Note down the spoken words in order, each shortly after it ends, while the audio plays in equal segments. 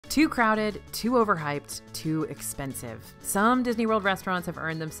Too crowded, too overhyped, too expensive. Some Disney World restaurants have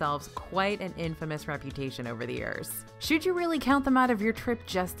earned themselves quite an infamous reputation over the years. Should you really count them out of your trip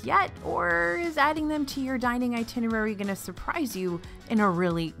just yet, or is adding them to your dining itinerary going to surprise you in a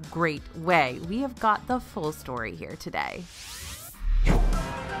really great way? We have got the full story here today.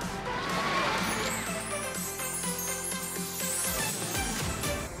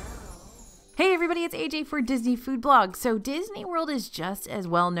 Hey everybody, it's AJ for Disney Food Blog. So Disney World is just as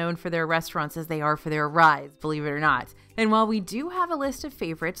well known for their restaurants as they are for their rides, believe it or not. And while we do have a list of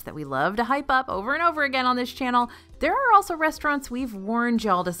favorites that we love to hype up over and over again on this channel, there are also restaurants we've warned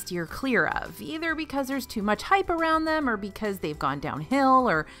y'all to steer clear of, either because there's too much hype around them, or because they've gone downhill,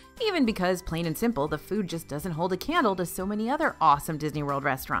 or even because, plain and simple, the food just doesn't hold a candle to so many other awesome Disney World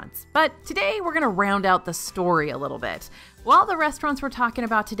restaurants. But today we're going to round out the story a little bit. While the restaurants we're talking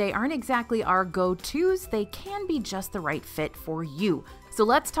about today aren't exactly our go-tos, they can be just the right fit for you. So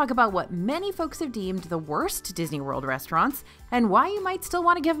let's talk about what many folks have deemed the worst Disney World restaurants and why you might still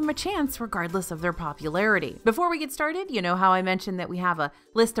want to give them a chance regardless of their popularity. Before we get started, you know how I mentioned that we have a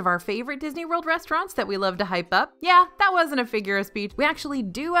list of our favorite Disney World restaurants that we love to hype up? Yeah, that wasn't a figure of speech. We actually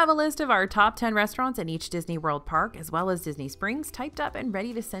do have a list of our top 10 restaurants in each Disney World park, as well as Disney Springs, typed up and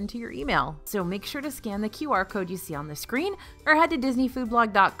ready to send to your email. So make sure to scan the QR code you see on the screen or head to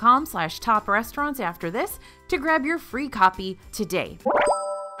disneyfoodblog.com/top restaurants after this to grab your free copy today.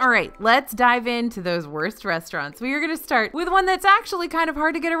 All right, let's dive into those worst restaurants. We are going to start with one that's actually kind of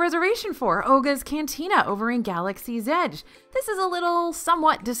hard to get a reservation for, Oga's Cantina over in Galaxy's Edge. This is a little,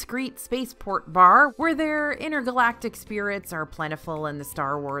 somewhat discreet spaceport bar where their intergalactic spirits are plentiful and the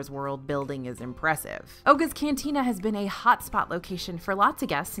Star Wars world building is impressive. Oga's Cantina has been a hotspot location for lots of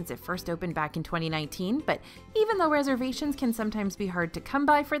guests since it first opened back in 2019, but even though reservations can sometimes be hard to come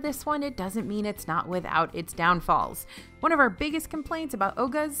by for this one, it doesn't mean it's not without its downfalls. One of our biggest complaints about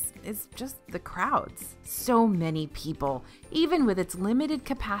Oga's is just the crowds. So many people. Even with its limited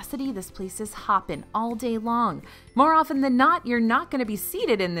capacity, this place is hopping all day long. More often than not, you're not going to be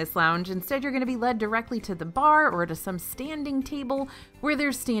seated in this lounge. Instead, you're going to be led directly to the bar or to some standing table where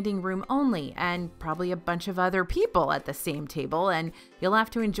there's standing room only, and probably a bunch of other people at the same table, and you'll have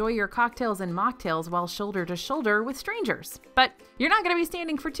to enjoy your cocktails and mocktails while shoulder to shoulder with strangers. But you're not going to be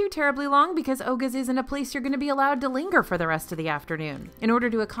standing for too terribly long because Oga's isn't a place you're going to be allowed to linger for the rest of the afternoon. In order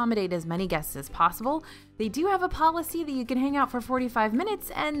to accommodate as many guests as possible, they do have a policy that you can hang out for 45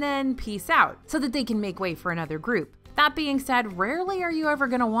 minutes and then peace out so that they can make way for another group. That being said, rarely are you ever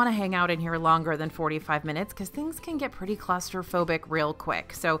going to want to hang out in here longer than 45 minutes because things can get pretty claustrophobic real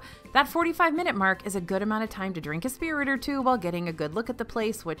quick. So that 45-minute mark is a good amount of time to drink a spirit or two while getting a good look at the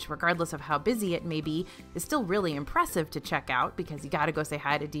place, which, regardless of how busy it may be, is still really impressive to check out because you got to go say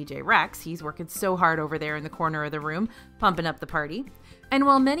hi to DJ Rex. He's working so hard over there in the corner of the room, pumping up the party. And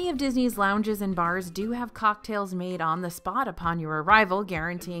while many of Disney's lounges and bars do have cocktails made on the spot upon your arrival,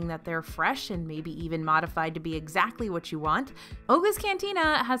 guaranteeing that they're fresh and maybe even modified to be exactly what you want, Oga's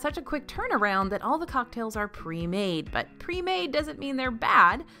Cantina has such a quick turnaround that all the cocktails are pre-made. But pre-made doesn't mean they're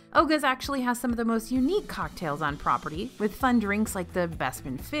bad. Oga's actually has some of the most unique cocktails on property, with fun drinks like the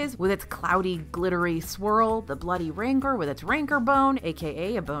Bespin Fizz with its cloudy, glittery swirl, the Bloody Rancor with its Rancor Bone,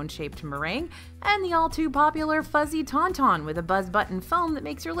 aka a bone-shaped meringue, and the all-too-popular Fuzzy Tauntaun with a buzz button foam that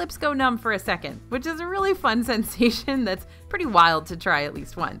makes your lips go numb for a second, which is a really fun sensation that's pretty wild to try at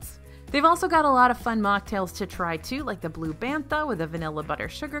least once. They've also got a lot of fun mocktails to try too, like the Blue Bantha with a vanilla butter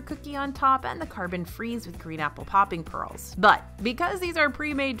sugar cookie on top and the Carbon Freeze with green apple popping pearls. But because these are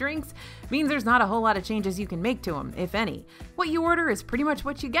pre-made drinks, means there's not a whole lot of changes you can make to them, if any. What you order is pretty much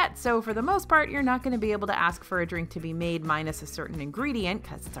what you get, so for the most part, you're not going to be able to ask for a drink to be made minus a certain ingredient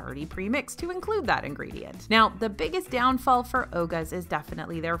because it's already pre-mixed to include that ingredient. Now, the biggest downfall for Oga's is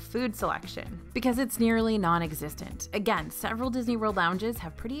definitely their food selection, because it's nearly non-existent. Again, several Disney World lounges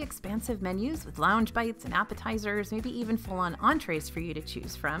have pretty expansive menus with lounge bites and appetizers, maybe even full-on entrees for you to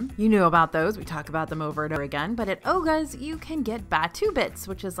choose from. You know about those, we talk about them over and over again, but at Oga's you can get Batu Bits,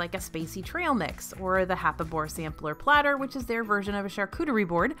 which is like a spacey trail mix, or the Hapabor Sampler Platter, which is their version of a charcuterie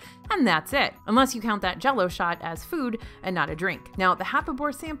board, and that's it, unless you count that Jell-O shot as food and not a drink. Now, the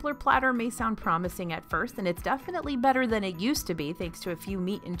Hapabor Sampler Platter may sound promising at first, and it's definitely better than it used to be thanks to a few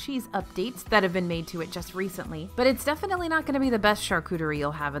meat and cheese updates that have been made to it just recently, but it's definitely not going to be the best charcuterie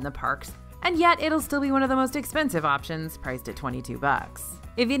you'll have in the parks. And yet, it'll still be one of the most expensive options, priced at $22.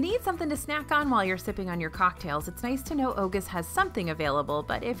 If you need something to snack on while you're sipping on your cocktails, it's nice to know Oga's has something available,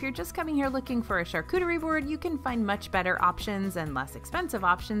 but if you're just coming here looking for a charcuterie board, you can find much better options and less expensive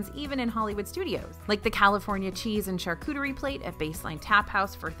options even in Hollywood studios, like the California cheese and charcuterie plate at Baseline Tap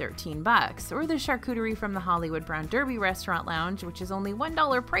House for $13, or the charcuterie from the Hollywood Brown Derby Restaurant Lounge, which is only $1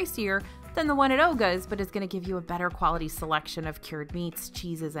 pricier than the one at Oga's, but is going to give you a better quality selection of cured meats,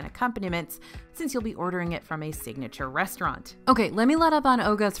 cheeses, and accompaniments, since you'll be ordering it from a signature restaurant. Okay, let me let up on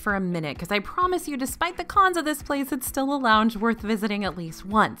Oga's for a minute, because I promise you, despite the cons of this place, it's still a lounge worth visiting at least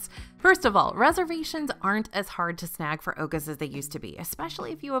once. First of all, reservations aren't as hard to snag for Oga's as they used to be,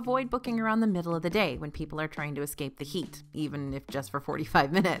 especially if you avoid booking around the middle of the day when people are trying to escape the heat, even if just for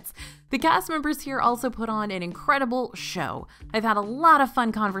 45 minutes. The cast members here also put on an incredible show. I've had a lot of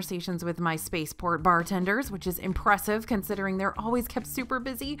fun conversations with my spaceport bartenders, which is impressive considering they're always kept super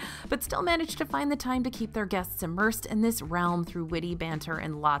busy, but still manage to find the time to keep their guests immersed in this realm through witty banter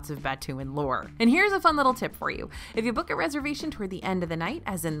and lots of Batuan lore. And here's a fun little tip for you. If you book a reservation toward the end of the night,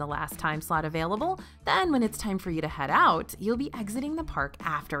 as in the last time slot available, then when it's time for you to head out, you'll be exiting the park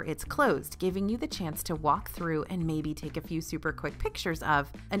after it's closed, giving you the chance to walk through and maybe take a few super quick pictures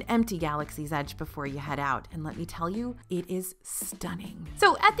of an empty Galaxy's Edge before you head out. And let me tell you, it is stunning.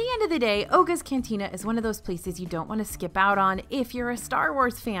 So at the end of the day, Oga's Cantina is one of those places you don't want to skip out on if you're a Star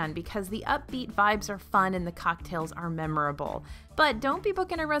Wars fan, because the upbeat vibes are fun and the cocktails are memorable. But don't be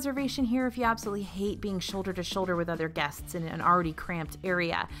booking a reservation here if you absolutely hate being shoulder to shoulder with other guests in an already cramped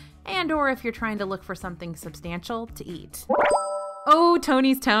area, and or if you're trying to look for something substantial to eat. Oh,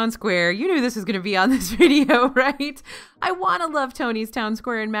 Tony's Town Square. You knew this was going to be on this video, right? I want to love Tony's Town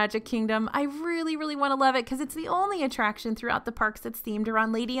Square in Magic Kingdom. I really, really want to love it because it's the only attraction throughout the parks that's themed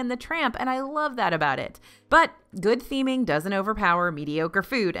around Lady and the Tramp, and I love that about it. But good theming doesn't overpower mediocre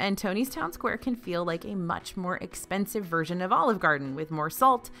food, and Tony's Town Square can feel like a much more expensive version of Olive Garden with more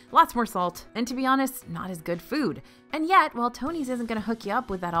salt, lots more salt, and to be honest, not as good food. And yet, while Tony's isn't going to hook you up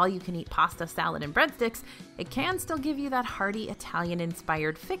with that all-you-can-eat pasta, salad, and breadsticks, it can still give you that hearty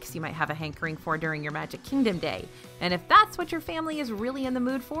Italian-inspired fix you might have a hankering for during your Magic Kingdom day. And if that's what your family is really in the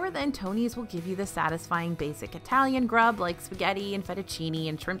mood for, then Tony's will give you the satisfying basic Italian grub like spaghetti and fettuccine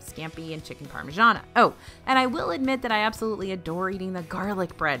and shrimp scampi and chicken parmigiana. Oh, and I will admit that I absolutely adore eating the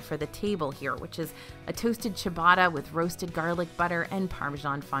garlic bread for the table here, which is a toasted ciabatta with roasted garlic butter and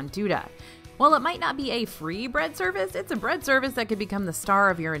Parmesan fonduta. While it might not be a free bread service, it's a bread service that could become the star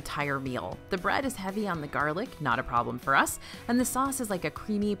of your entire meal. The bread is heavy on the garlic, not a problem for us, and the sauce is like a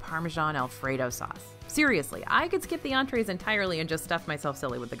creamy Parmesan Alfredo sauce. Seriously, I could skip the entrees entirely and just stuff myself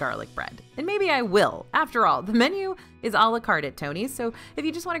silly with the garlic bread. And maybe I will. After all, the menu is a la carte at Tony's, so if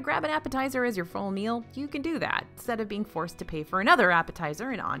you just want to grab an appetizer as your full meal, you can do that, instead of being forced to pay for another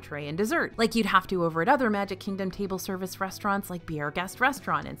appetizer, an entree, and dessert, like you'd have to over at other Magic Kingdom table service restaurants like Be Our Guest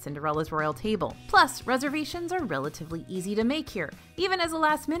Restaurant and Cinderella's Royal Table. Plus, reservations are relatively easy to make here, even as a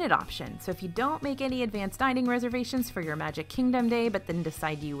last-minute option, so if you don't make any advanced dining reservations for your Magic Kingdom day, but then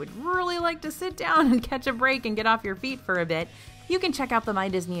decide you would really like to sit down and catch a break and get off your feet for a bit, you can check out the My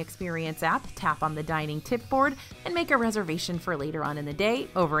Disney Experience app, tap on the dining tip board, and make a reservation for later on in the day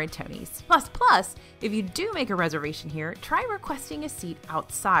over at Tony's. Plus, if you do make a reservation here, try requesting a seat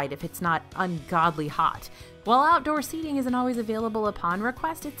outside if it's not ungodly hot. While outdoor seating isn't always available upon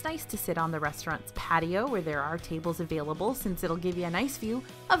request, it's nice to sit on the restaurant's patio where there are tables available, since it'll give you a nice view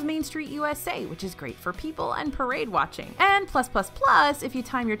of Main Street USA, which is great for people and parade watching. And plus, if you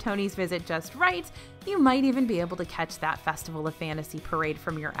time your Tony's visit just right, you might even be able to catch that Festival of Fantasy parade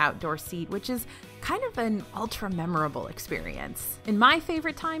from your outdoor seat, which is kind of an ultra memorable experience. And my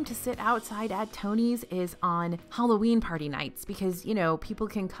favorite time to sit outside at Tony's is on Halloween party nights, because, you know, people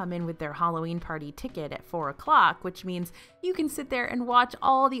can come in with their Halloween party ticket at 4 o'clock, which means you can sit there and watch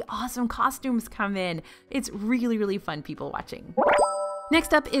all the awesome costumes come in. It's really, really fun people watching.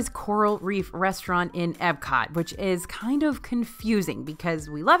 Next up is Coral Reef Restaurant in Epcot, which is kind of confusing because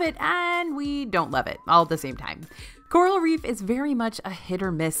we love it and we don't love it all at the same time. Coral Reef is very much a hit or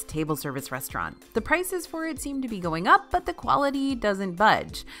miss table service restaurant. The prices for it seem to be going up, but the quality doesn't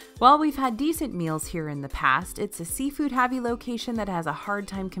budge. While we've had decent meals here in the past, it's a seafood-heavy location that has a hard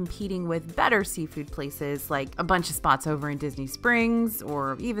time competing with better seafood places like a bunch of spots over in Disney Springs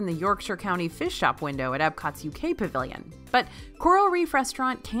or even the Yorkshire County Fish Shop window at Epcot's UK Pavilion. But Coral Reef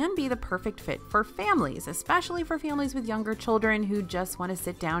Restaurant can be the perfect fit for families, especially for families with younger children who just want to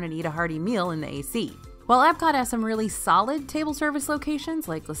sit down and eat a hearty meal in the AC. While Epcot has some really solid table service locations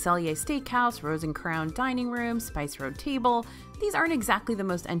like Le Cellier Steakhouse, Rose and Crown Dining Room, Spice Road Table, these aren't exactly the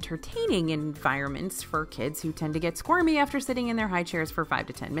most entertaining environments for kids who tend to get squirmy after sitting in their high chairs for 5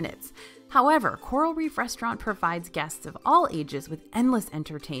 to 10 minutes. However, Coral Reef Restaurant provides guests of all ages with endless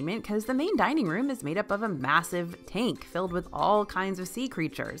entertainment because the main dining room is made up of a massive tank filled with all kinds of sea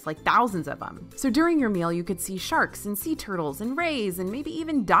creatures, like thousands of them. So during your meal, you could see sharks and sea turtles and rays and maybe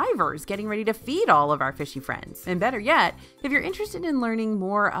even divers getting ready to feed all of our fishy friends. And better yet, if you're interested in learning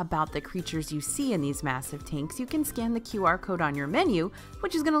more about the creatures you see in these massive tanks, you can scan the QR code on your menu,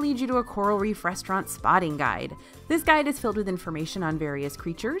 which is going to lead you to a Coral Reef Restaurant spotting guide. This guide is filled with information on various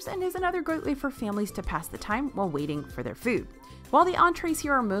creatures and is another great way for families to pass the time while waiting for their food. While the entrees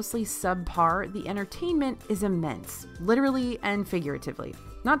here are mostly subpar, the entertainment is immense, literally and figuratively.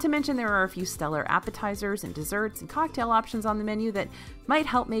 Not to mention there are a few stellar appetizers and desserts and cocktail options on the menu that might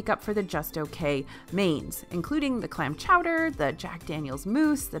help make up for the just okay mains, including the clam chowder, the Jack Daniel's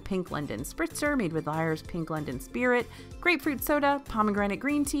mousse, the pink London spritzer made with Lyre's pink London spirit, grapefruit soda, pomegranate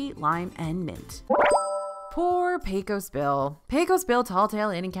green tea, lime, and mint. Poor Pecos Bill. Pecos Bill Tall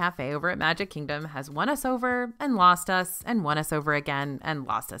Tale Inn and Cafe over at Magic Kingdom has won us over and lost us and won us over again and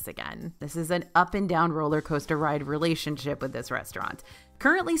lost us again. This is an up and down roller coaster ride relationship with this restaurant.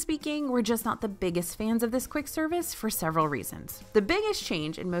 Currently speaking, we're just not the biggest fans of this quick service for several reasons. The biggest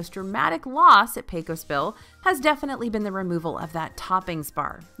change and most dramatic loss at Pecos Bill has definitely been the removal of that toppings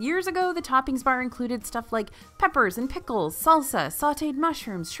bar. Years ago, the toppings bar included stuff like peppers and pickles, salsa, sauteed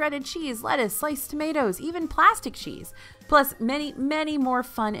mushrooms, shredded cheese, lettuce, sliced tomatoes, even plastic cheese, plus many, many more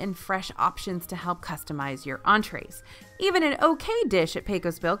fun and fresh options to help customize your entrees. Even an okay dish at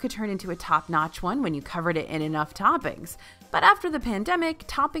Pecos Bill could turn into a top-notch one when you covered it in enough toppings. But after the pandemic,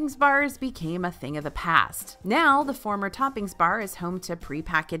 toppings bars became a thing of the past. Now, the former toppings bar is home to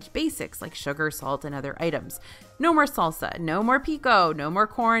prepackaged basics like sugar, salt, and other items. No more salsa, no more pico, no more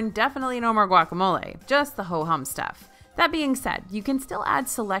corn, definitely no more guacamole, just the ho-hum stuff. That being said, you can still add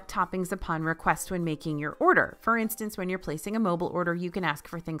select toppings upon request when making your order. For instance, when you're placing a mobile order, you can ask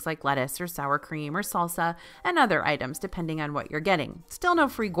for things like lettuce or sour cream or salsa and other items depending on what you're getting. Still no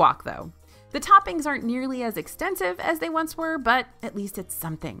free guac though. The toppings aren't nearly as extensive as they once were, but at least it's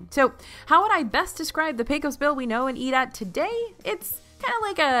something. So how would I best describe the Pecos Bill we know and eat at today? It's kind of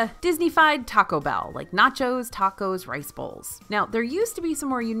like a Disney-fied Taco Bell, like nachos, tacos, rice bowls. Now, there used to be some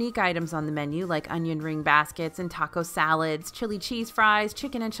more unique items on the menu, like onion ring baskets and taco salads, chili cheese fries,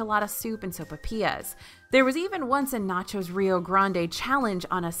 chicken enchilada soup, and sopapillas. There was even once a Nachos Rio Grande challenge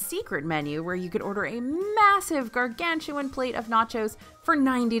on a secret menu where you could order a massive gargantuan plate of nachos for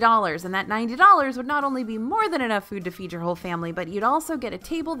 $90, and that $90 would not only be more than enough food to feed your whole family, but you'd also get a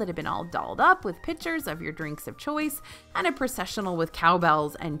table that had been all dolled up with pictures of your drinks of choice and a processional with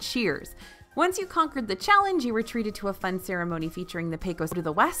cowbells and cheers. Once you conquered the challenge, you were treated to a fun ceremony featuring the Pecos to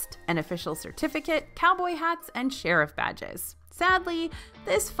the West, an official certificate, cowboy hats, and sheriff badges. Sadly,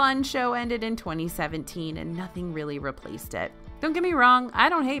 this fun show ended in 2017 and nothing really replaced it. Don't get me wrong, I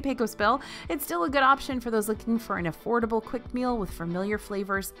don't hate Pecos Bill. It's still a good option for those looking for an affordable quick meal with familiar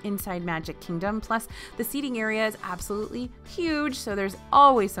flavors inside Magic Kingdom. Plus, the seating area is absolutely huge, so there's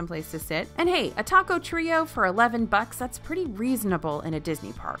always some place to sit. And hey, a taco trio for $11, that's pretty reasonable in a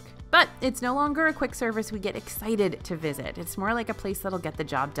Disney park. But it's no longer a quick service we get excited to visit. It's more like a place that'll get the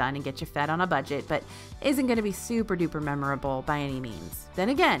job done and get you fed on a budget, but isn't going to be super duper memorable by any means. Then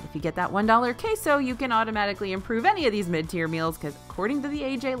again, if you get that $1 queso, you can automatically improve any of these mid-tier meals because according to the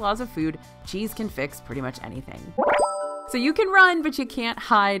AJ laws of food, cheese can fix pretty much anything. So you can run, but you can't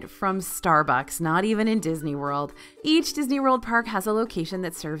hide from Starbucks, not even in Disney World. Each Disney World park has a location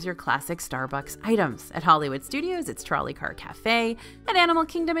that serves your classic Starbucks items. At Hollywood Studios, it's Trolley Car Cafe. At Animal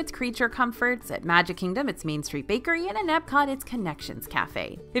Kingdom, it's Creature Comforts. At Magic Kingdom, it's Main Street Bakery. And at Epcot, it's Connections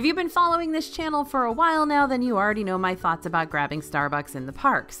Cafe. If you've been following this channel for a while now, then you already know my thoughts about grabbing Starbucks in the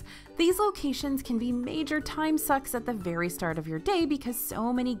parks. These locations can be major time sucks at the very start of your day because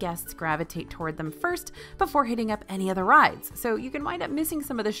so many guests gravitate toward them first before hitting up any other rides. So you can wind up missing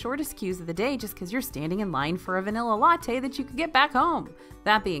some of the shortest queues of the day just because you're standing in line for a vanilla latte that you could get back home.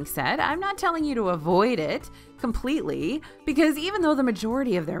 That being said, I'm not telling you to avoid it completely, because even though the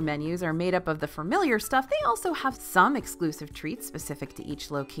majority of their menus are made up of the familiar stuff, they also have some exclusive treats specific to each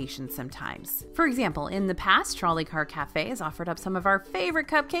location sometimes. For example, in the past, Trolley Car Cafe has offered up some of our favorite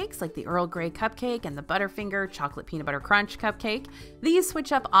cupcakes like the Earl Grey cupcake and the Butterfinger chocolate peanut butter crunch cupcake. These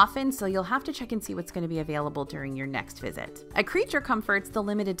switch up often, so you'll have to check and see what's going to be available during your next visit. At Creature Comforts, the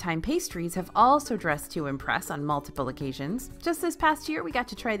limited time pastries have also dressed to impress on multiple occasions. Just this past year, we got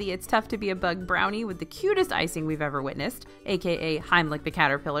to try the It's Tough to Be a Bug brownie with the cutest ice missing we've ever witnessed, aka Heimlich the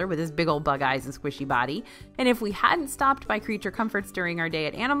caterpillar with his big old bug eyes and squishy body. And if we hadn't stopped by Creature Comforts during our day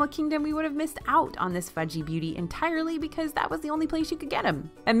at Animal Kingdom, we would have missed out on this fudgy beauty entirely because that was the only place you could get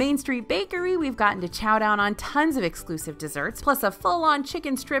him. At Main Street Bakery, we've gotten to chow down on tons of exclusive desserts, plus a full-on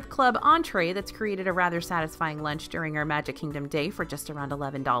chicken strip club entree that's created a rather satisfying lunch during our Magic Kingdom day for just around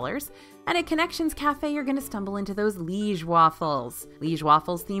 $11. And at Connections Cafe, you're going to stumble into those Liege waffles. Liege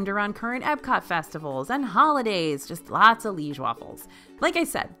waffles themed around current Epcot festivals and holidays, just lots of Liege waffles. Like I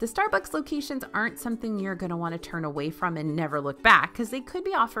said, the Starbucks locations aren't something you're going to want to turn away from and never look back, because they could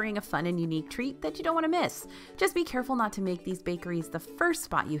be offering a fun and unique treat that you don't want to miss. Just be careful not to make these bakeries the first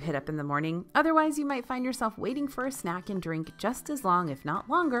spot you hit up in the morning, otherwise you might find yourself waiting for a snack and drink just as long, if not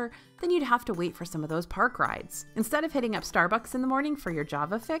longer, than you'd have to wait for some of those park rides. Instead of hitting up Starbucks in the morning for your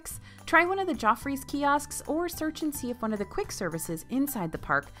Java fix, try one of the Joffrey's kiosks or search and see if one of the quick services inside the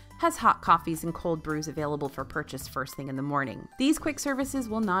park has hot coffees and cold brews available for purchase first thing in the morning. These quick services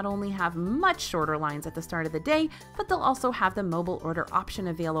will not only have much shorter lines at the start of the day, but they'll also have the mobile order option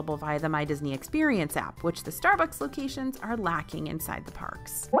available via the My Disney Experience app, which the Starbucks locations are lacking inside the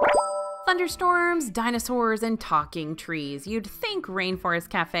parks. Thunderstorms, dinosaurs, and talking trees. You'd think Rainforest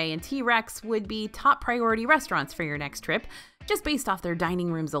Cafe and T-Rex would be top priority restaurants for your next trip, just based off their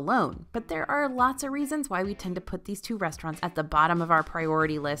dining rooms alone. But there are lots of reasons why we tend to put these two restaurants at the bottom of our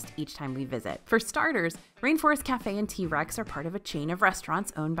priority list each time we visit. For starters, Rainforest Cafe and T-Rex are part of a chain of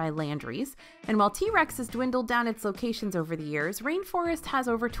restaurants owned by Landry's, and while T-Rex has dwindled down its locations over the years, Rainforest has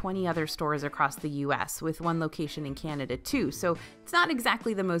over 20 other stores across the US, with one location in Canada too, so it's not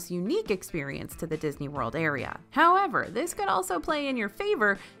exactly the most unique experience to the Disney World area. However, this could also play in your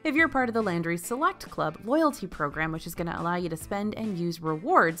favor if you're part of the Landry's Select Club loyalty program, which is going to allow you to spend and use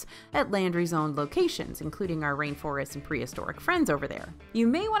rewards at Landry's owned locations, including our Rainforest and Prehistoric friends over there. You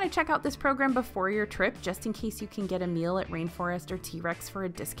may want to check out this program before your trip, just in case you can get a meal at Rainforest or T-Rex for a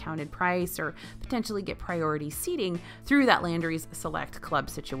discounted price, or potentially get priority seating through that Landry's Select Club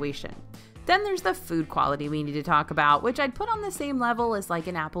situation. Then there's the food quality we need to talk about, which I'd put on the same level as like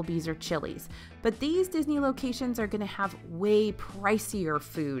an Applebee's or Chili's. But these Disney locations are going to have way pricier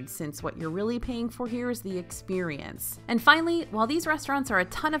food, since what you're really paying for here is the experience. And finally, while these restaurants are a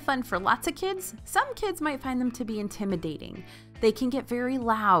ton of fun for lots of kids, some kids might find them to be intimidating. They can get very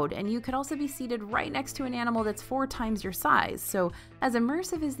loud, and you could also be seated right next to an animal that's 4 times your size. So as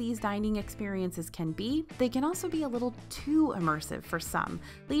immersive as these dining experiences can be, they can also be a little too immersive for some,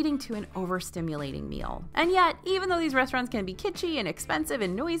 leading to an overstimulating meal. And yet, even though these restaurants can be kitschy and expensive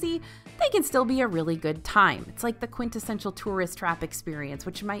and noisy, they can still be a really good time. It's like the quintessential tourist trap experience,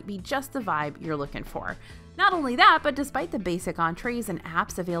 which might be just the vibe you're looking for. Not only that, but despite the basic entrees and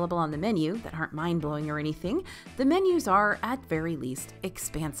apps available on the menu that aren't mind-blowing or anything, the menus are, at very least,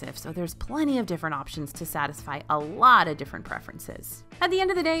 expansive, so there's plenty of different options to satisfy a lot of different preferences. At the end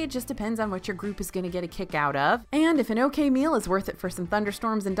of the day, it just depends on what your group is going to get a kick out of, and if an okay meal is worth it for some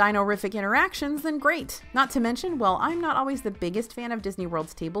thunderstorms and dino-rific interactions, then great. Not to mention, while I'm not always the biggest fan of Disney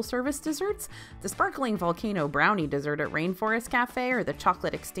World's table service desserts, the sparkling volcano brownie dessert at Rainforest Cafe or the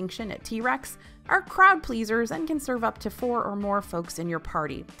chocolate extinction at T-Rex are crowd pleasers and can serve up to 4 or more folks in your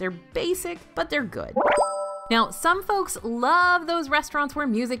party. They're basic, but they're good. Now, some folks love those restaurants where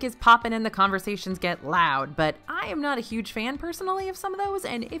music is popping and the conversations get loud, but I am not a huge fan personally of some of those,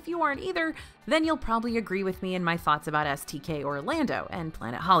 and if you aren't either, then you'll probably agree with me in my thoughts about STK Orlando and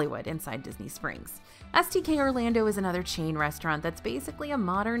Planet Hollywood inside Disney Springs. STK Orlando is another chain restaurant that's basically a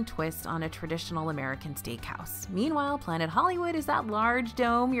modern twist on a traditional American steakhouse. Meanwhile, Planet Hollywood is that large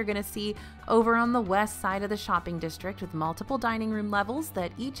dome you're going to see over on the west side of the shopping district with multiple dining room levels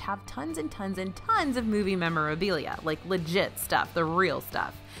that each have tons and tons and tons of movie memorabilia, like legit stuff, the real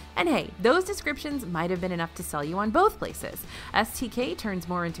stuff. And hey, those descriptions might have been enough to sell you on both places. STK turns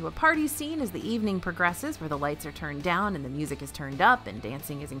more into a party scene as the evening progresses, where the lights are turned down and the music is turned up and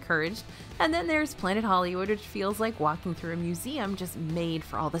dancing is encouraged. And then there's Planet Hollywood, which feels like walking through a museum just made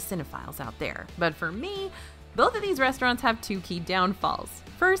for all the cinephiles out there. But for me, both of these restaurants have 2 key downfalls.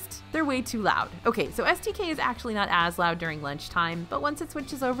 First, they're way too loud. Okay, so STK is actually not as loud during lunchtime, but once it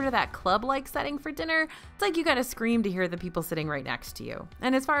switches over to that club-like setting for dinner, it's like you gotta scream to hear the people sitting right next to you.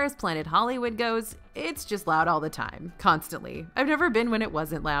 And as far as Planet Hollywood goes, it's just loud all the time, constantly. I've never been when it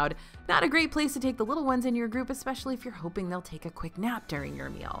wasn't loud. Not a great place to take the little ones in your group, especially if you're hoping they'll take a quick nap during your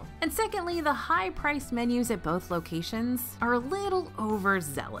meal. And secondly, the high-priced menus at both locations are a little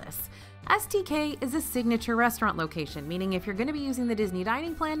overzealous. STK is a signature restaurant location, meaning if you're going to be using the Disney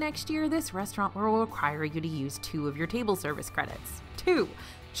Dining Plan next year, this restaurant will require you to use 2 of your table service credits. 2!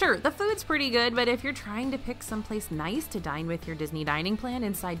 Sure, the food's pretty good, but if you're trying to pick someplace nice to dine with your Disney dining plan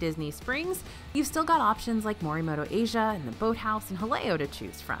inside Disney Springs, you've still got options like Morimoto Asia and the Boathouse and Haleo to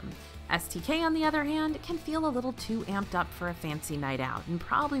choose from. STK, on the other hand, can feel a little too amped up for a fancy night out and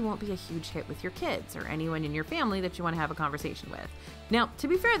probably won't be a huge hit with your kids or anyone in your family that you want to have a conversation with. Now, to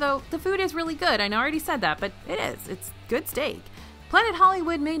be fair though, the food is really good. I know I already said that, but it is. It's good steak. Planet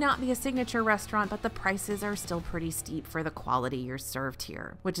Hollywood may not be a signature restaurant, but the prices are still pretty steep for the quality you're served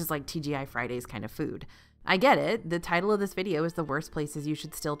here, which is like TGI Fridays kind of food. I get it, the title of this video is the worst places you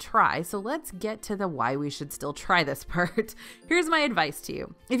should still try, so let's get to the why we should still try this part. Here's my advice to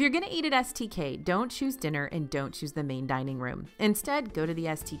you. If you're gonna eat at STK, don't choose dinner and don't choose the main dining room. Instead, go to the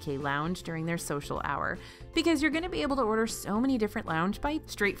STK lounge during their social hour, because you're gonna be able to order so many different lounge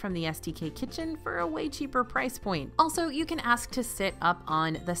bites straight from the STK kitchen for a way cheaper price point. Also, you can ask to sit up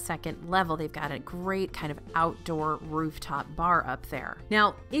on the second level. They've got a great kind of outdoor rooftop bar up there.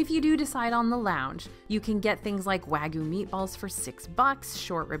 Now, if you do decide on the lounge, you can get things like Wagyu meatballs for $6,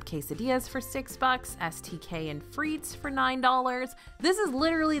 short rib quesadillas for $6, STK and frites for $9. This is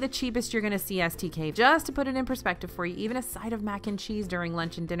literally the cheapest you're gonna see STK. Just to put it in perspective for you, even a side of mac and cheese during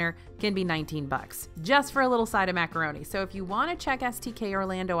lunch and dinner can be $19, just for a little side of macaroni. So if you wanna check STK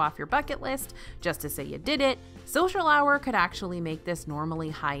Orlando off your bucket list, just to say you did it, social hour could actually make this normally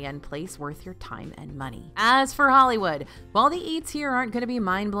high-end place worth your time and money. As for Hollywood, while the eats here aren't gonna be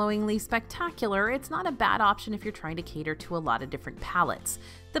mind-blowingly spectacular, it's not a bad option if you're trying to cater to a lot of different palates.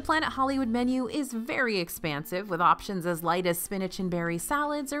 The Planet Hollywood menu is very expansive, with options as light as spinach and berry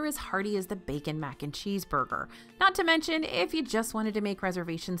salads or as hearty as the bacon mac and cheese burger. Not to mention, if you just wanted to make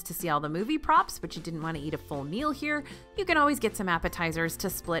reservations to see all the movie props, but you didn't want to eat a full meal here, you can always get some appetizers to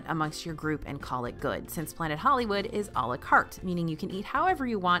split amongst your group and call it good, since Planet Hollywood is a la carte, meaning you can eat however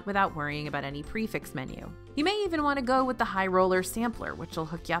you want without worrying about any prefix menu. You may even want to go with the High Roller Sampler, which will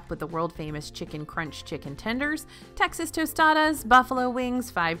hook you up with the world-famous Chicken Crunch chicken tenders, Texas tostadas, buffalo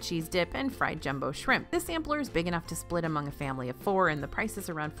wings, 5-cheese dip, and fried jumbo shrimp. This sampler is big enough to split among a family of 4, and the price is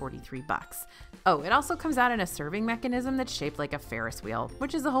around $43. Oh, it also comes out in a serving mechanism that's shaped like a Ferris wheel,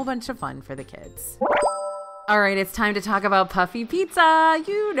 which is a whole bunch of fun for the kids. All right, it's time to talk about puffy pizza.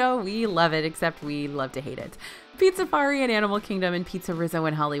 You know we love it, except we love to hate it. Pizzafari and Animal Kingdom and Pizza Rizzo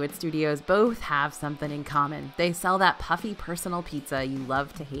and Hollywood Studios both have something in common. They sell that puffy personal pizza you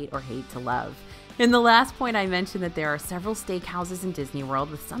love to hate or hate to love. In the last point, I mentioned that there are several steakhouses in Disney World,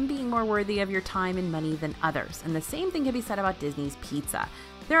 with some being more worthy of your time and money than others, and the same thing can be said about Disney's pizza.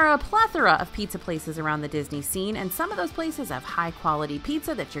 There are a plethora of pizza places around the Disney scene, and some of those places have high-quality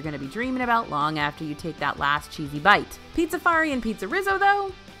pizza that you're going to be dreaming about long after you take that last cheesy bite. Pizzafari and Pizza Rizzo,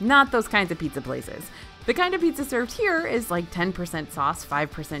 though, not those kinds of pizza places. The kind of pizza served here is like 10% sauce,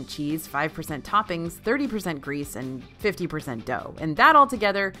 5% cheese, 5% toppings, 30% grease, and 50% dough. And that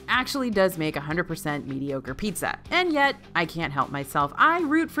altogether actually does make 100% mediocre pizza. And yet, I can't help myself. I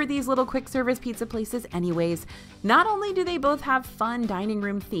root for these little quick service pizza places anyways. Not only do they both have fun dining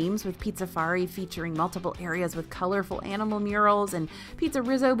room themes, with Pizzafari featuring multiple areas with colorful animal murals and Pizza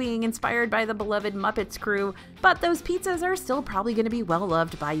Rizzo being inspired by the beloved Muppets crew, but those pizzas are still probably going to be well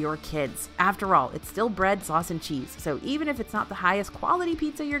loved by your kids. After all, it's still bread, sauce, and cheese, so even if it's not the highest quality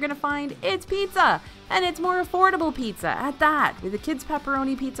pizza you're gonna find, it's pizza! And it's more affordable pizza at that, with a kid's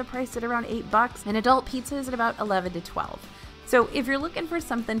pepperoni pizza priced at around $8 and adult pizzas at about $11 to $12. So if you're looking for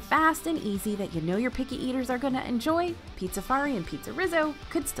something fast and easy that you know your picky eaters are gonna enjoy, Pizzafari and Pizza Rizzo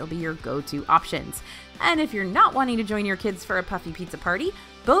could still be your go-to options. And if you're not wanting to join your kids for a puffy pizza party,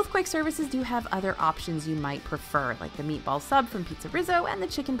 both quick services do have other options you might prefer, like the meatball sub from Pizza Rizzo and the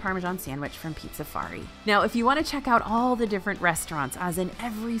chicken parmesan sandwich from Pizzafari. Now, if you want to check out all the different restaurants, as in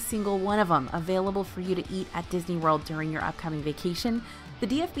every single one of them available for you to eat at Disney World during your upcoming vacation, the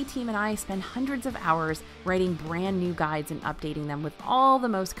DFB team and I spend hundreds of hours writing brand new guides and updating them with all the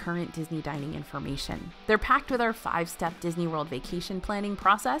most current Disney dining information. They're packed with our 5-step Disney World vacation planning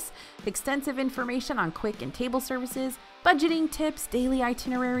process, extensive information on quick and table services, budgeting tips, daily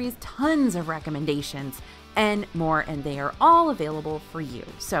itineraries, tons of recommendations, and more, and they are all available for you.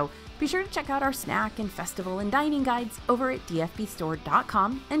 So be sure to check out our snack and festival and dining guides over at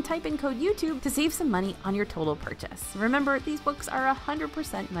dfbstore.com and type in code YouTube to save some money on your total purchase. Remember, these books are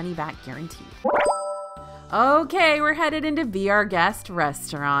 100% money back guaranteed. Okay, we're headed into Be Our Guest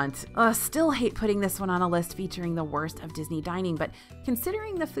restaurant. Still hate putting this one on a list featuring the worst of Disney dining, but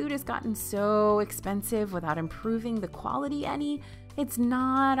considering the food has gotten so expensive without improving the quality any, it's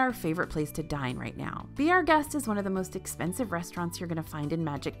not our favorite place to dine right now. Be Our Guest is one of the most expensive restaurants you're going to find in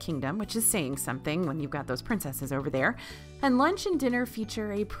Magic Kingdom, which is saying something when you've got those princesses over there. And lunch and dinner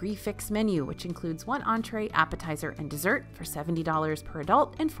feature a prix-fixe menu, which includes one entree, appetizer, and dessert for $70 per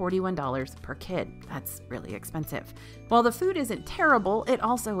adult and $41 per kid. That's really expensive. While the food isn't terrible, it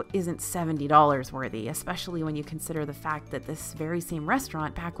also isn't $70 worthy, especially when you consider the fact that this very same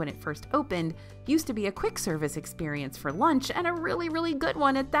restaurant, back when it first opened, used to be a quick service experience for lunch, and a really good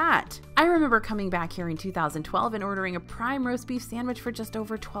one at that. I remember coming back here in 2012 and ordering a prime roast beef sandwich for just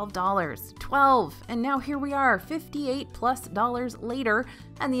over $12. $12! And now here we are, $58+ later,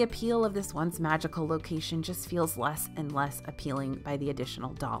 and the appeal of this once magical location just feels less and less appealing by the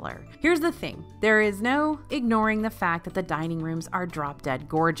additional dollar. Here's the thing, there is no ignoring the fact that the dining rooms are drop dead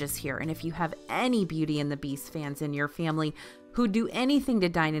gorgeous here, and if you have any Beauty and the Beast fans in your family who do anything to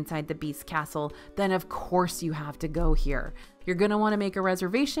dine inside the Beast Castle, then of course you have to go here. You're going to want to make a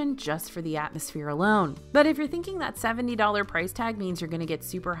reservation just for the atmosphere alone. But if you're thinking that $70 price tag means you're going to get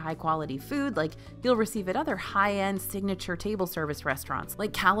super high quality food like you'll receive at other high-end signature table service restaurants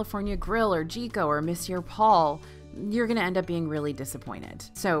like California Grill or Jico or Monsieur Paul, you're going to end up being really disappointed.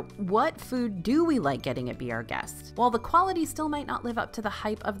 So what food do we like getting at Be Our Guest? While the quality still might not live up to the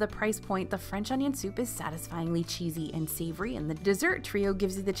hype of the price point, the French onion soup is satisfyingly cheesy and savory, and the dessert trio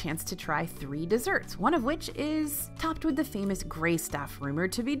gives you the chance to try 3 desserts, one of which is topped with the famous gray stuff,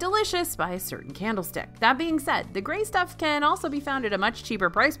 rumored to be delicious by a certain candlestick. That being said, the gray stuff can also be found at a much cheaper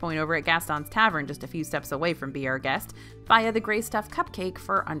price point over at Gaston's Tavern, just a few steps away from Be Our Guest, via the gray stuff cupcake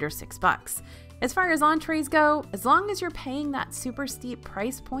for under $6. As far as entrees go, as long as you're paying that super steep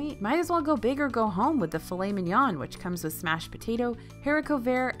price point, might as well go big or go home with the filet mignon, which comes with smashed potato, haricot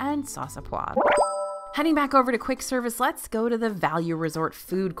vert, and sauce à poivre. Heading back over to quick service, let's go to the Value Resort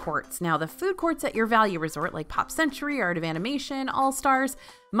food courts. Now, the food courts at your Value Resort, like Pop Century, Art of Animation, All Stars,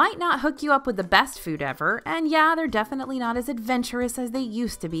 might not hook you up with the best food ever, and yeah, they're definitely not as adventurous as they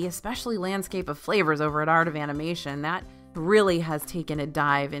used to be, especially Landscape of Flavors over at Art of Animation. That really has taken a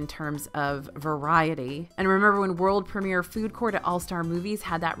dive in terms of variety. And remember when world premiere food court at All Star Movies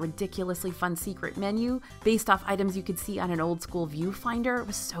had that ridiculously fun secret menu based off items you could see on an old school viewfinder? It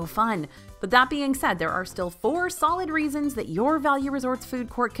was so fun. But that being said, there are still 4 solid reasons that your Value Resort's food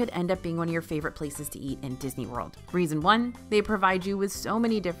court could end up being one of your favorite places to eat in Disney World. Reason 1, they provide you with so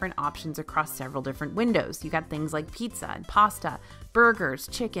many different options across several different windows. You got things like pizza and pasta, burgers,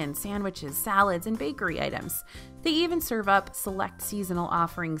 chicken, sandwiches, salads, and bakery items. They even serve up select seasonal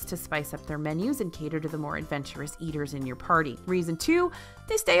offerings to spice up their menus and cater to the more adventurous eaters in your party. Reason 2,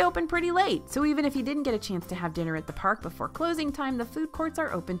 they stay open pretty late, so even if you didn't get a chance to have dinner at the park before closing time, the food courts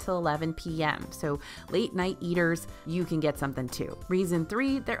are open till 11 p.m. So late night eaters, you can get something too. Reason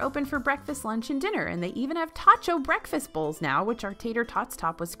 3, they're open for breakfast, lunch, and dinner, and they even have tacho breakfast bowls now, which are tater tots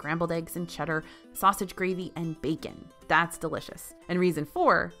topped with scrambled eggs and cheddar, sausage gravy, and bacon. That's delicious. And reason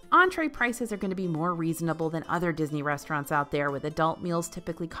 4, entree prices are going to be more reasonable than other Disney restaurants out there, with adult meals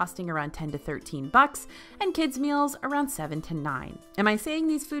typically costing around $10 to $13 and kids meals around $7 to $9. Am I saying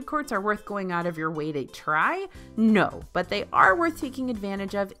these food courts are worth going out of your way to try? No, but they are worth taking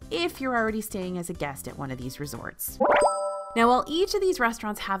advantage of if you're already staying as a guest at one of these resorts. Now, while each of these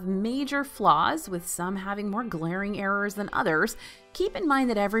restaurants have major flaws, with some having more glaring errors than others, keep in mind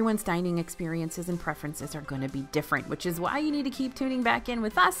that everyone's dining experiences and preferences are going to be different, which is why you need to keep tuning back in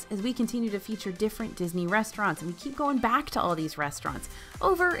with us as we continue to feature different Disney restaurants. And we keep going back to all these restaurants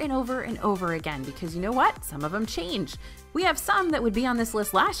over and over and over again, because you know what? Some of them change. We have some that would be on this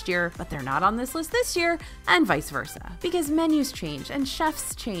list last year, but they're not on this list this year, and vice versa. Because menus change, and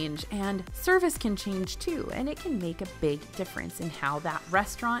chefs change, and service can change too, and it can make a big difference in how that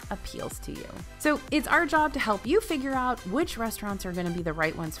restaurant appeals to you. So it's our job to help you figure out which restaurants are going to be the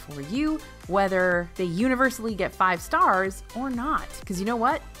right ones for you, whether they universally get 5 stars or not. Because you know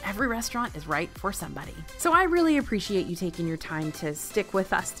what? Every restaurant is right for somebody. So I really appreciate you taking your time to stick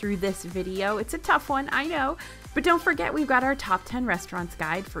with us through this video. It's a tough one, I know. But don't forget, we've got our top 10 restaurants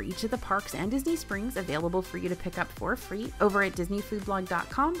guide for each of the parks and Disney Springs available for you to pick up for free over at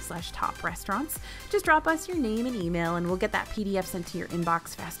disneyfoodblog.com/top restaurants. Just drop us your name and email and we'll get that PDF sent to your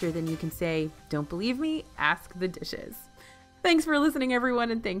inbox faster than you can say, "Don't believe me? Ask the dishes." Thanks for listening,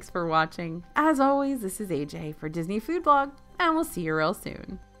 everyone, and thanks for watching. As always, this is AJ for Disney Food Blog, and we'll see you real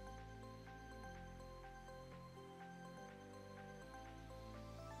soon.